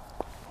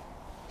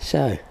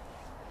 So,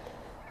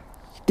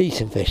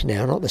 decent fish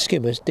now, not the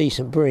skimmers,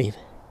 decent bream.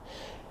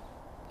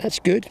 That's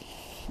good.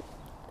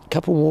 A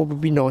couple more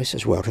would be nice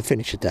as well to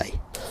finish the day.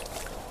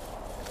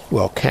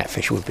 Well,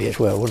 catfish would be as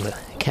well, wouldn't it?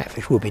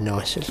 Catfish would be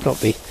nice.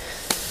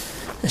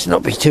 Let's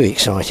not be too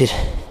excited.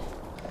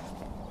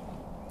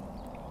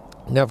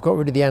 Now I've got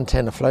rid of the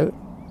antenna float.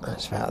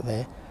 That's about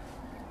there.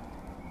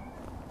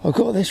 I've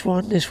got this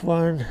one. This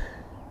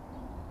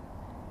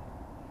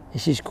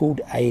is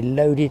called a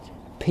loaded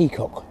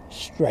peacock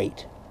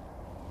straight.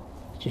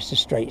 Just a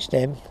straight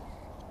stem.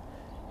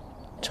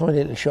 Tiny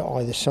little shot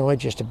either side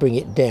just to bring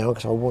it down,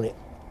 because I want it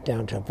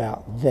down to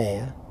about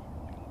there.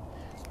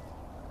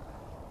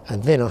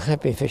 And then I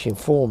have been fishing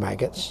 4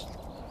 maggots,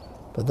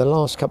 but the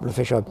last couple of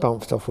fish I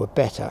bumped off were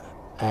better,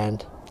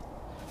 and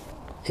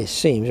it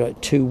seems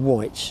like 2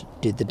 whites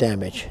did the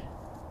damage.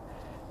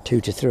 2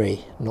 to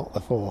 3, not the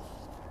 4.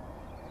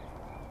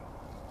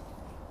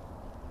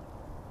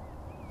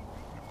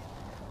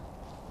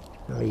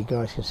 Now you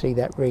guys can see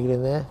that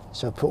wriggling there.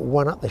 So I put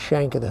 1 up the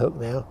shank of the hook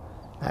now.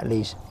 That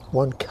leaves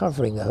 1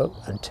 covering the hook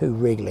and 2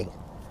 wriggling.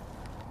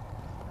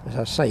 As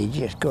I say, you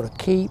just got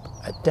to keep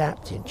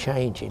adapting,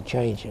 changing.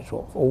 It's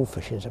what all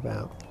fishing's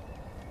about.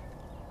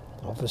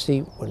 Obviously,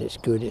 when it's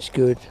good, it's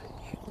good.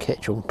 You can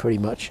catch on pretty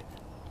much.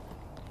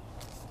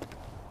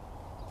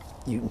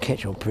 You can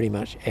catch on pretty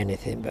much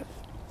anything, but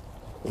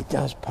it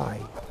does pay.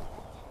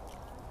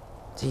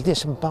 See, there's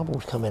some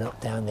bubbles coming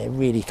up down there,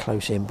 really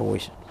close in,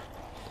 boys.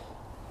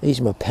 These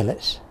are my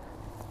pellets.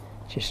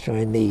 Just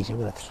throwing these. I'm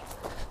going to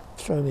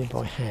throw them in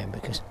by hand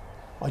because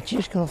I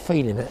just got a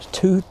feeling that's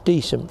 2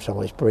 decent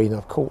sized bream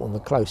I've caught on the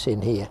close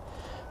in here,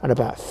 and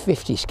about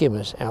 50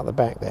 skimmers out the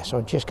back there. So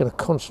I'm just going to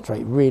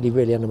concentrate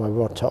really under my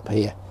rod top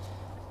here.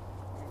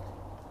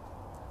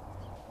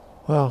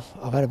 Well,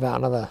 I've had about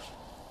another,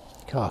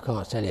 I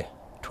can't tell you,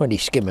 20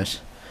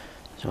 skimmers.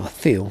 So I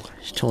feel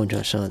it's time to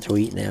have something to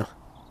eat now.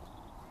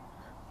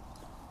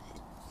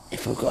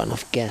 If I've got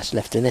enough gas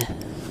left in it.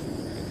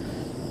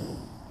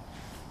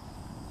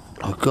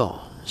 I've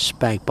got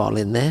spag bottle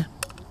in there.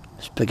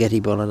 Spaghetti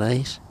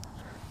bolognese.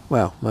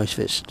 Well, most of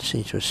it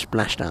seems to have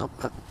splashed up,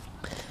 but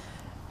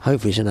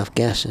hopefully there's enough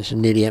gas. It's a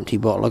nearly empty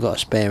bottle. I've got a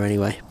spare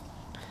anyway.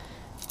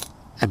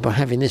 And by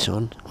having this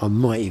on, I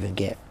might even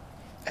get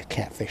a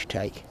catfish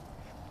take.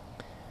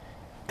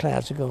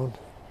 Clouds are gone.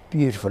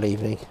 Beautiful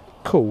evening.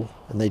 Cool.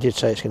 And they did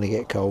say it's going to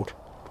get cold.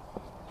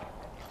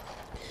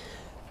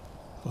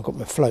 I've got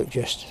my float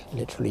just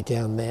literally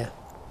down there.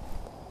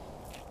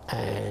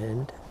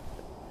 And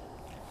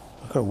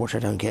I've got to watch I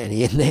don't get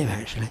any in there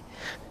actually.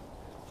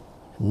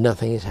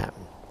 Nothing has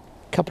happened.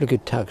 A couple of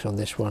good tugs on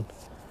this one.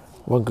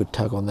 1 good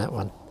tug on that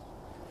one.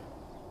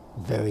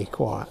 Very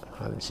quiet.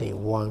 I haven't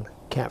seen 1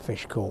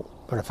 catfish caught.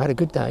 But I've had a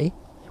good day.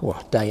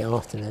 Well, day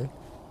afternoon.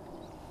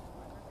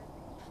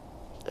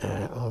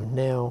 I've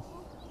now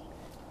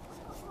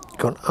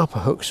gone up a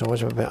hook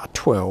size of about a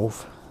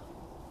 12.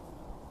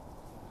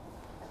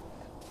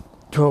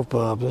 12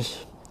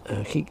 barbers.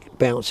 Keep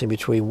bouncing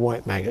between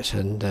white maggots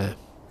and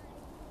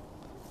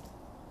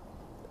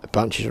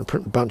bunches.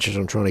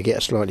 I'm trying to get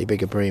a slightly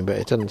bigger bream, but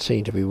it doesn't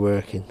seem to be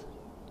working.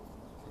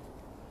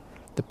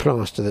 The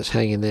plaster that's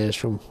hanging there is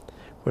from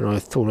when I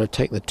thought I'd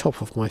take the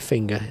top off my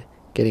finger,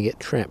 getting it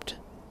trapped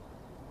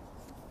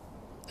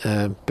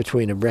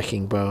between a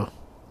wrecking bar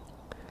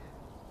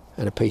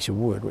and a piece of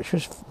wood, which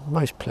was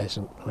most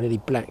pleasant. I nearly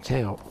blacked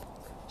out.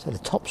 So the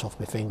top's off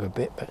my finger a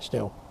bit, but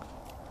still.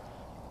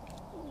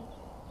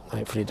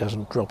 Hopefully it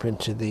doesn't drop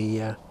into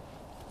the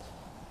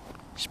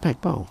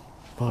spag bowl.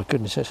 My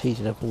goodness, that's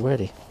heated up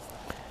already.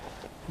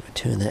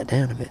 Turn that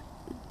down a bit.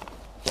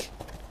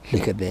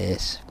 Look at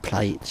this,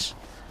 plates.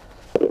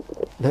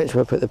 Notice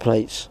where I put the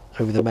plates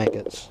over the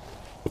maggots.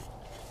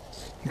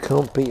 You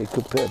can't beat a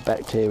good bit of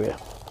bacteria.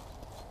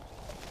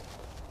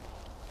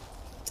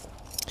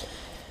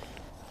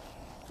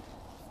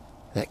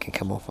 That can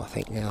come off, I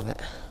think, now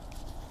that.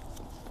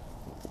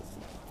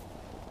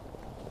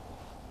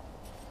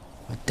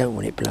 I don't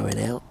want it blowing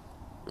out,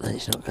 and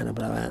it's not going to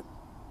blow out.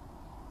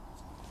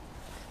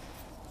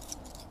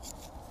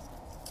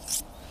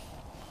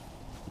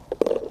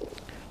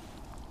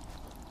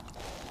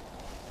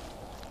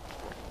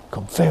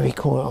 I'm very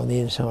quiet on the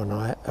inside, and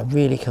I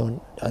really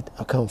can't.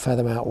 I can't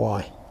fathom out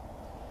why.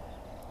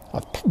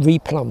 I've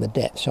replumbed the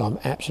depth, so I'm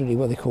absolutely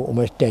what they call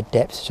almost dead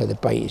depth. So the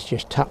bait is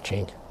just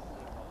touching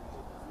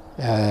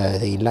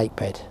the lake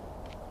bed.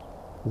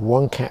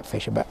 1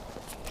 catfish about.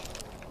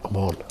 I'm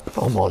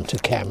on to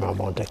camera.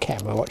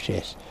 Watch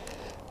this.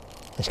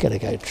 It's going to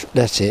go.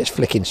 That's it. It's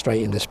flicking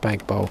straight in the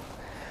spag bowl.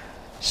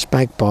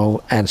 Spag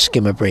bowl and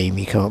skimmer bream.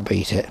 You can't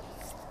beat it.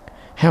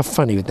 How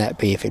funny would that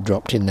be if it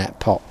dropped in that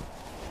pot?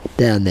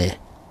 Down there,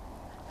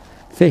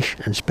 fish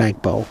and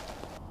spag bowl.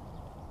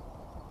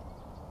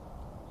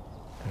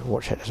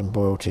 Watch that doesn't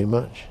boil too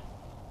much.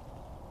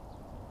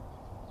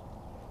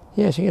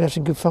 Yeah, so you can have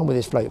some good fun with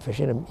this float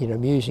fishing and, you know,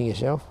 amusing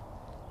yourself.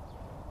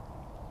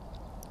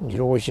 You can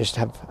always just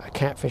have a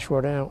catfish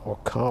rod out or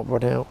carp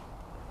rod out,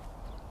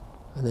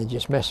 and then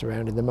just mess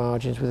around in the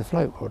margins with a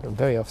float rod. And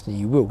very often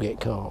you will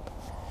get carp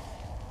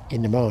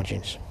in the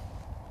margins.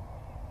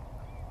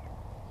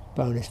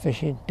 Bonus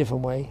fishing,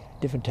 different way,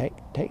 different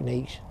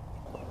techniques.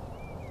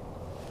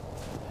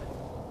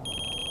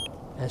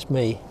 That's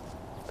me,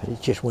 but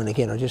it just went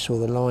again. I just saw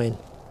the line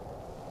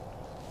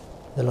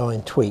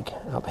tweak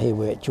up here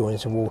where it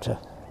joins the water.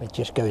 It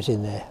just goes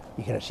in there.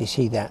 You can actually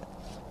see that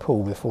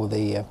pull before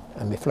the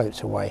and my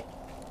float's away.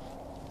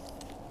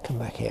 Come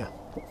back here.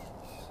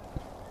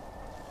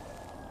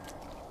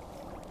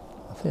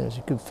 I think there's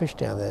a good fish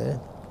down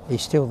there.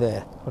 He's still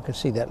there. I can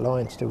see that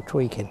line still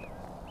tweaking.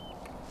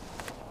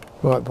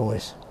 Right,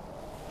 boys,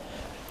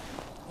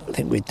 I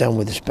think we're done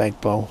with the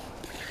spag bowl.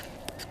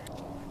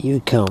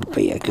 You can't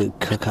beat a good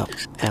cook up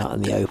out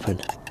in the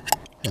open.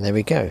 And there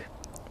we go.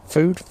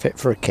 Food fit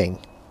for a king.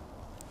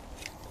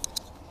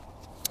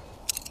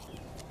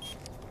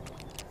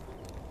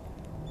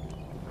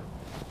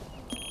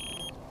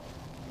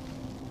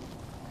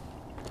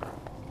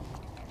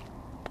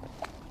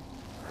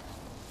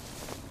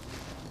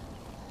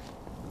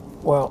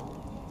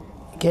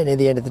 Well, getting near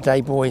the end of the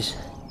day, boys.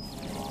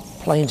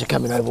 Planes are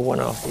coming over one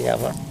after the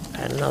other,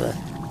 and another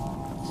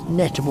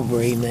nettable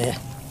bream there.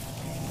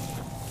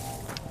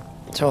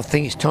 So I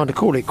think it's time to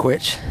call it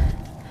quits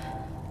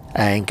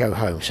and go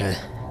home. So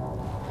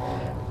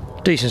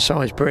decent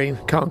sized bream,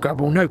 can't grab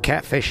all, no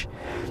catfish.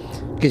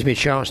 Gives me a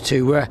chance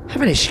to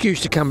have an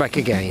excuse to come back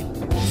again.